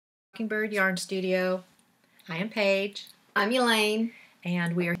Mockingbird Yarn Studio. I am Paige. I'm Elaine.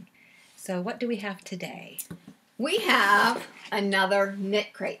 And we are... So what do we have today? We have another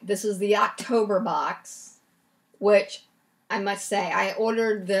Knitcrate. This is the October box, which I must say, I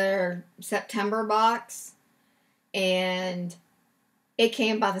ordered their September box, and it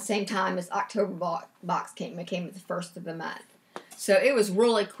came about the same time as October box came. It came at the first of the month. So it was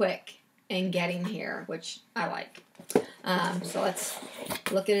really quick in getting here, which I like. So let's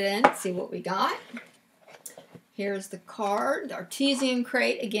look at it and see what we got. Here's the card, the Artesian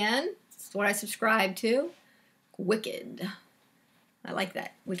Crate again. This is what I subscribe to. Wicked. I like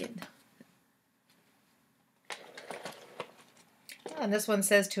that. Wicked. Oh, and this one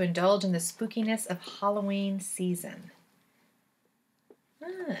says to indulge in the spookiness of Halloween season.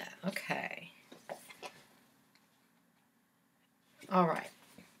 Ah, okay. All right.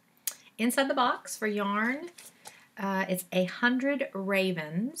 Inside the box for yarn, it's 100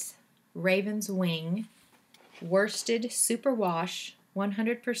 Ravens, Raven's Wing, worsted superwash,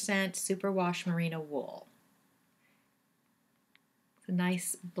 100% superwash merino wool. It's a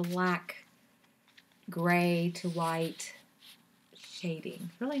nice black, gray to white shading.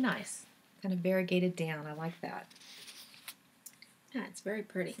 Really nice. Kind of variegated down. I like that. Yeah, it's very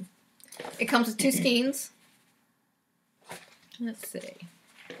pretty. It comes with 2 skeins. Let's see.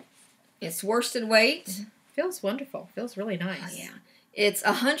 It's worsted weight. Feels wonderful. Feels really nice. Oh, yeah. It's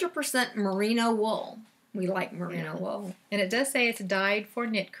 100% merino wool. We like merino wool. And it does say it's dyed for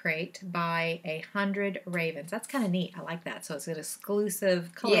Knitcrate by 100 Ravens. That's kind of neat. I like that. So it's an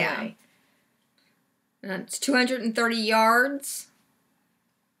exclusive colorway. Yeah. It's 230 yards.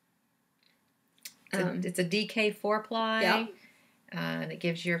 It's a DK 4-ply. Yep. And it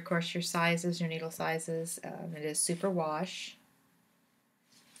gives you, of course, your sizes, your needle sizes. It is superwash.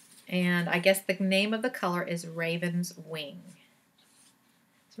 And I guess the name of the color is Raven's Wing.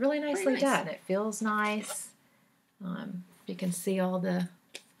 It's really nicely done. It feels nice. You can see all the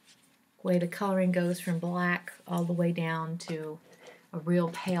way the coloring goes from black all the way down to a real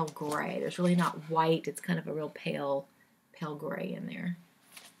pale gray. There's really not white. It's kind of a real pale gray in there.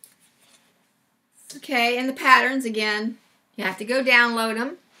 Okay, and the patterns, again, you have to go download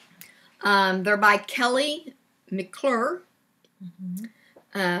them. They're by Kelly McClure.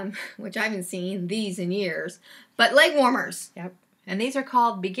 Which I haven't seen these in years. But leg warmers. Yep. And these are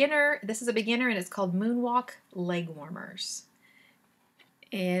called beginner. This is a beginner, and it's called Moonwalk leg warmers.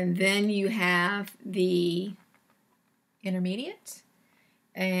 And then you have the intermediate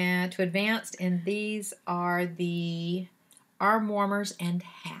and to advanced, and these are the arm warmers and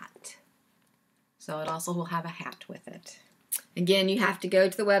hat. So it also will have a hat with it. Again, you have to go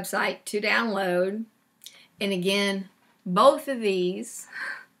to the website to download. And again, both of these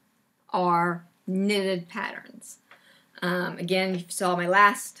are knitted patterns. Again, if you saw my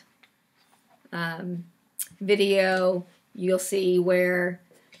last video, you'll see where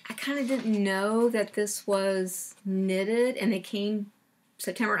I kind of didn't know that this was knitted, and they came,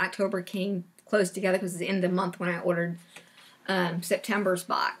 September and October came close together because it's the end of the month when I ordered September's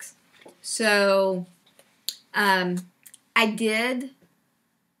box. So I did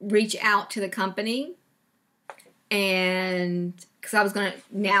reach out to the company, and because I was going to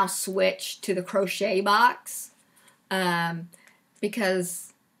now switch to the crochet box,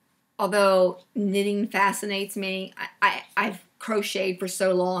 because although knitting fascinates me, I've crocheted for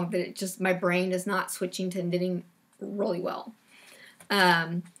so long that it just, my brain is not switching to knitting really well.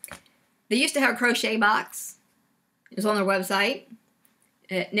 They used to have a crochet box. It was on their website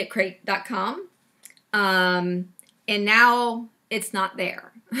at knitcrate.com, and now it's not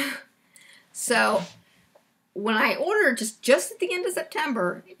there. So when I ordered just at the end of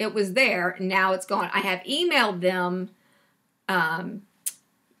September, it was there, and now it's gone. I have emailed them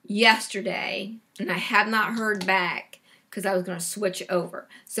yesterday, and I have not heard back because I was going to switch over.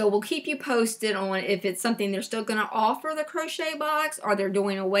 So we'll keep you posted on if it's something they're still going to offer the crochet box or they're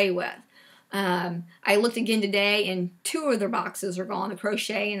doing away with. I looked again today, and 2 of their boxes are gone, the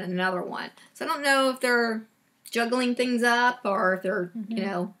crochet and another one. So I don't know if they're juggling things up or if they're, you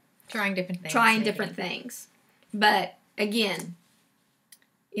know, trying different things. But again,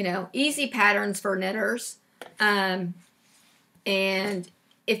 you know, easy patterns for knitters. And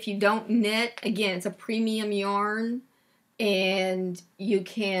if you don't knit, again, it's a premium yarn, and you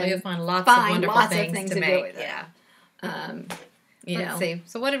can you'll find lots of wonderful things to make. do with it. Yeah. Let's see.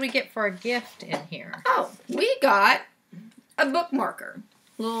 So what did we get for a gift in here? Oh, we got a bookmarker.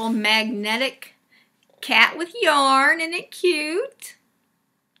 Little magnetic cat with yarn. Isn't it cute?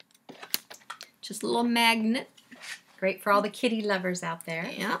 Just a little magnet. Great for all the kitty lovers out there.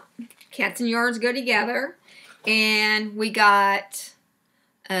 Yeah. Cats and yarns go together. And we got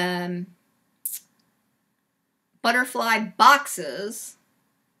butterfly boxes,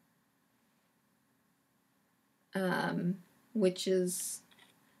 which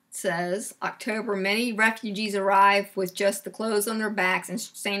says October, many refugees arrive with just the clothes on their backs and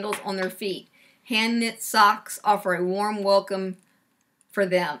sandals on their feet. Hand knit socks offer a warm welcome for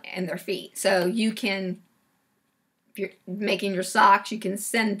them and their feet. So you can, if you're making your socks, you can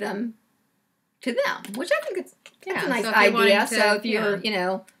send them to them, which I think it's a nice idea. So if you're, you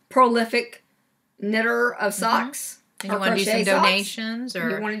know, prolific knitter of socks, and you want to do some donations, or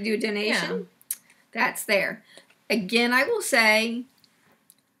you want to do a donation, that's there. Again, I will say,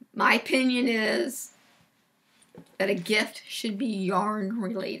 my opinion is that a gift should be yarn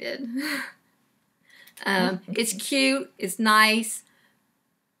related. It's cute, it's nice,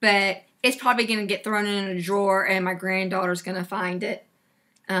 but it's probably going to get thrown in a drawer, and my granddaughter's going to find it,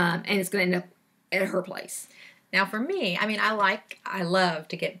 and it's going to end up at her place. Now, for me, I mean, I love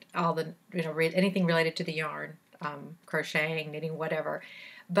to get all the, you know, anything related to the yarn, crocheting, knitting, whatever.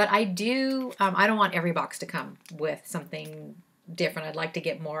 But I do, I don't want every box to come with something different. I'd like to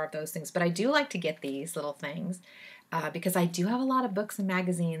get more of those things. But I do like to get these little things because I do have a lot of books and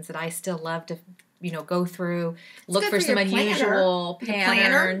magazines that I still love to, you know, go through, look for some unusual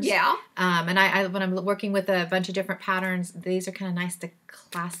patterns. Yeah. And I when I'm working with a bunch of different patterns, these are kind of nice to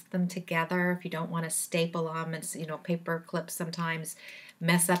clasp them together if you don't want to staple them. And, you know, paper clips sometimes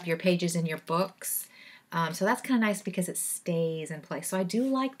mess up your pages in your books. So that's kind of nice because it stays in place. So I do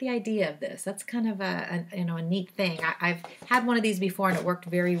like the idea of this. That's kind of a neat thing. I've had one of these before and it worked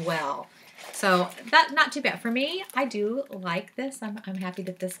very well. So that not too bad for me. I do like this. I'm happy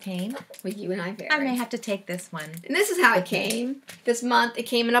that this came. Well, you and I vary. I may have to take this one. And this is how it came. This month it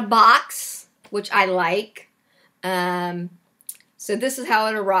came in a box, which I like. So this is how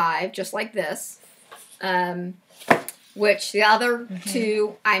it arrived, just like this. Which the other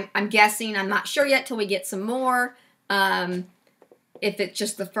two, I'm guessing, I'm not sure yet till we get some more. If it's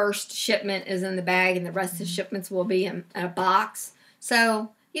just the first shipment is in the bag and the rest of the shipments will be in a box.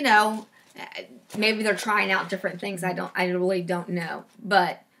 So, you know, maybe they're trying out different things. I really don't know.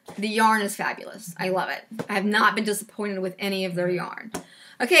 But the yarn is fabulous. I love it. I have not been disappointed with any of their yarn.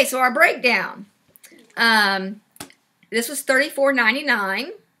 Okay, so our breakdown. This was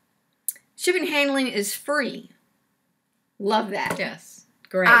 $34.99. Shipping and handling is free. Love that. Yes.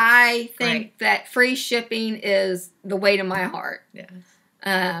 Great. I think that free shipping is the way to my heart. Yes.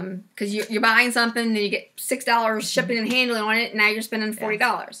 Because you're buying something and you get $6 shipping and handling on it, and now you're spending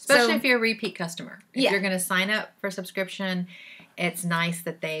 $40. Especially if you're a repeat customer. If Yeah. you're going to sign up for subscription, it's nice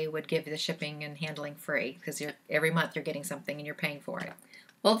that they would give the shipping and handling free because every month you're getting something and you're paying for it.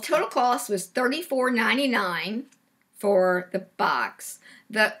 Well, the total cost was $34.99 for the box.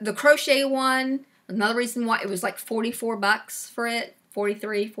 The crochet one, another reason why it was like $44 for it,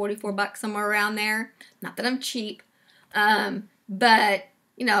 $44 somewhere around there. Not that I'm cheap, but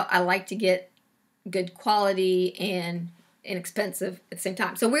you know, I like to get good quality and inexpensive at the same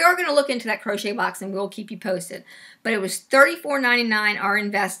time. So we are going to look into that crochet box and we'll keep you posted. But it was $34.99 our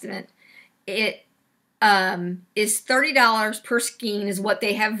investment. It is $30 per skein is what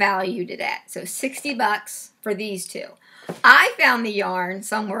they have valued it at. So $60 for these two. I found the yarn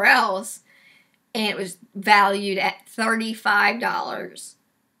somewhere else and it was valued at $35.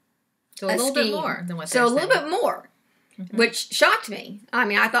 So a little bit more than what So a little bit more, which shocked me. I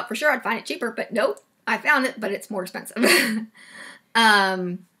mean, I thought for sure I'd find it cheaper, but nope. I found it, but it's more expensive. The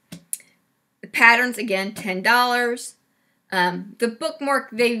patterns, again, $10. The bookmark,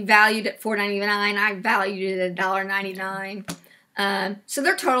 they valued at $4.99. I valued it at $1.99. So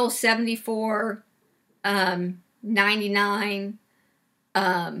their total is $74.99.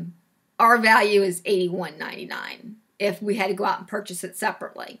 Our value is $81.99 if we had to go out and purchase it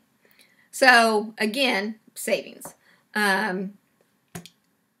separately. So, again, savings.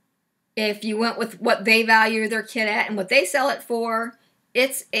 If you went with what they value their kit at and what they sell it for,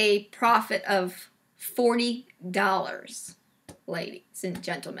 it's a profit of $40, ladies and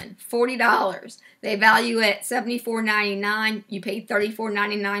gentlemen. $40. They value it at $74.99. You paid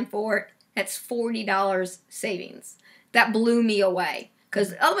 $34.99 for it. That's $40 savings. That blew me away.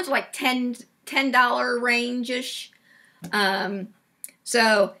 Because other ones are like $10 range-ish.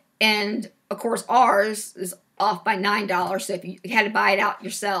 So, and of course ours is off by $9. So if you had to buy it out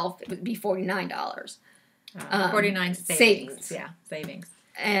yourself, it would be $49. 49 savings. Yeah, savings.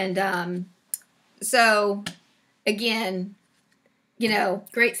 And so, again, you know.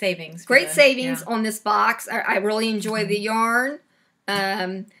 Great savings. Great savings on this box. I really enjoy the yarn.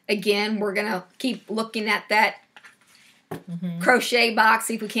 Again, we're going to keep looking at that crochet box,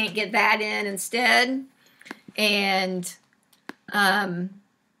 see if we can't get that in instead. And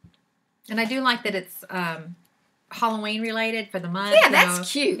And I do like that it's Halloween related for the month. Yeah,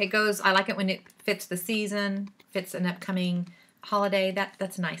 that's cute. It goes. I like it when it fits the season, fits an upcoming holiday.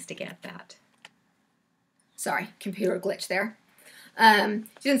 That's nice to get that. Sorry, computer glitch there. You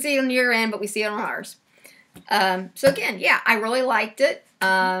didn't see it on your end, but we see it on ours. So again, yeah, I really liked it.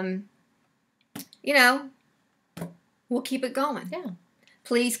 You know, we'll keep it going. Yeah.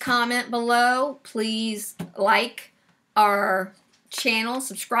 Please comment below. Please like our channel,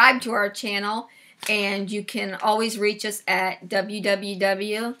 subscribe to our channel, and you can always reach us at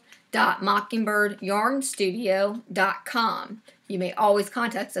www.mockingbirdyarnstudio.com. You may always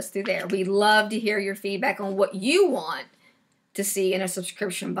contact us through there. We love to hear your feedback on what you want to see in a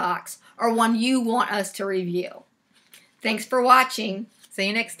subscription box or one you want us to review. Thanks for watching. See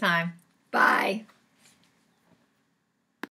you next time. Bye.